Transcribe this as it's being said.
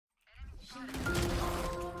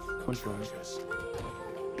Push one.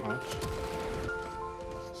 Watch.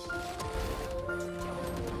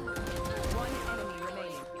 One enemy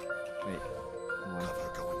remaining. Wait. One.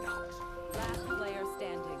 Last player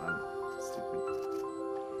standing. Stupid.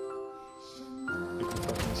 Making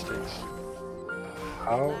fucking mistakes.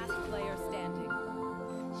 How? Last player standing.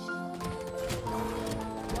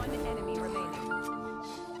 One enemy remaining.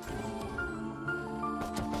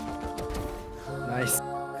 Nice.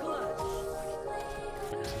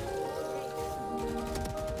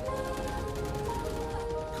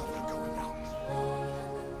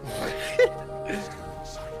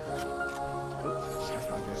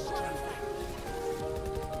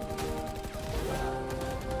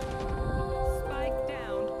 Spike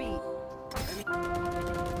down B.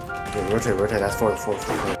 Rotate, rotate. That's four. That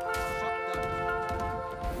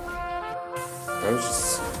was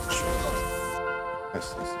just. Nice.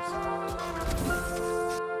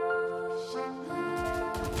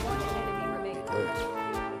 One enemy remaining.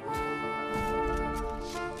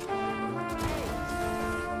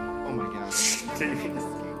 Oh my god.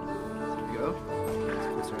 Go.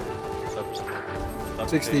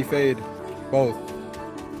 60 fade. Both.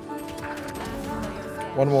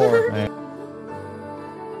 One more. Nice.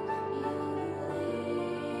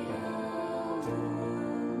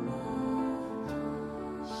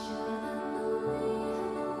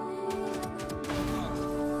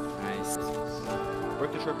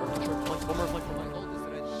 Work the short. One more flank.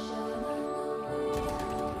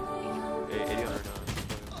 Hey, 80 on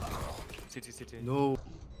CT. No.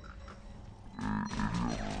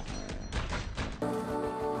 Spike down.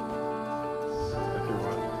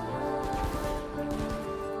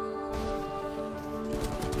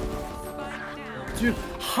 Dude,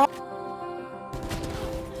 how?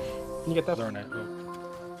 Can you get that? Darn it.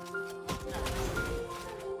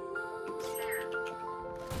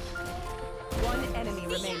 One enemy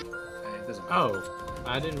remaining. Oh,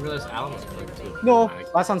 I didn't realize Alan was playing too. No,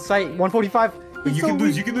 last on site. 145. You can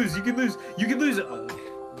lose. Billy,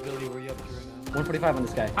 were you up to right now? 145 on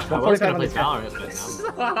this guy. I was 145 gonna on play this guy.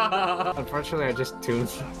 Valorant, but now. Unfortunately, I just tuned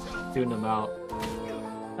them out.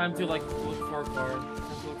 Time to like look for a card.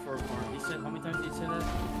 He said, how many times did he say that?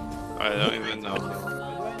 I don't even know.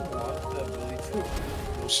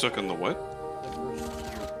 I'm stuck on the what?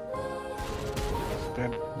 You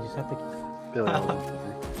just have to Billy.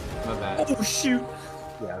 My bad. Oh shoot!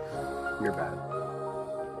 Yeah, you're bad.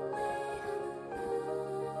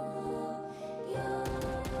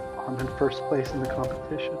 I'm in first place in the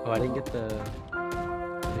competition. Oh, I didn't get the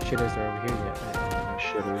shitters are over here yet.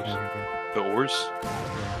 Shitters. The oars?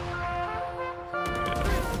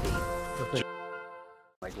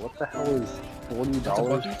 Like, what the hell is $40?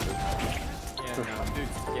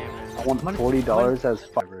 I want Scammers. $40 as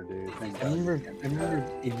fiber, dude. Thank I God. remember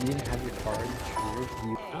if you didn't have your card,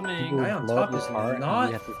 you Coming. people Guy on blow up top your is card and not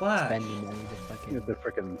you have to flash. spend your money to You fucking. have to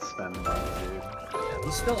freaking spend money, dude.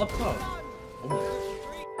 He's still up top.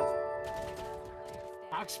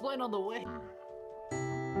 I'll explain on the way.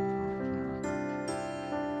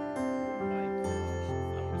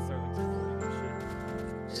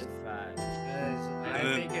 I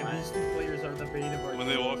think these two players are the bane of our When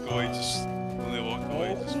they walk away, just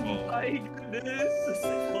fall. my goodness!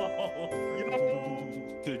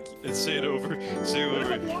 And say it over. Say it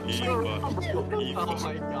over. Oh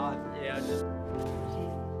my god. Yeah, just.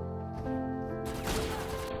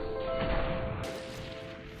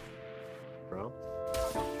 Bro.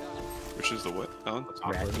 Which is the what, Alan? Last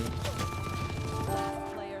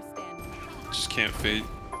player standing. Just can't fade.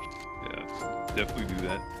 Yeah, definitely do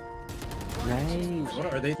that. Nice.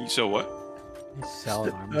 What are they? So what? Sell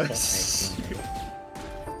it.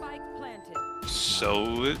 Spike planted.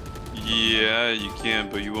 Sell it? Yeah, you can,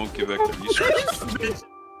 but you won't give back the resources.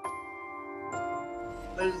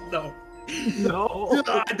 There's no. No.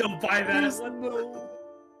 I don't buy that. No.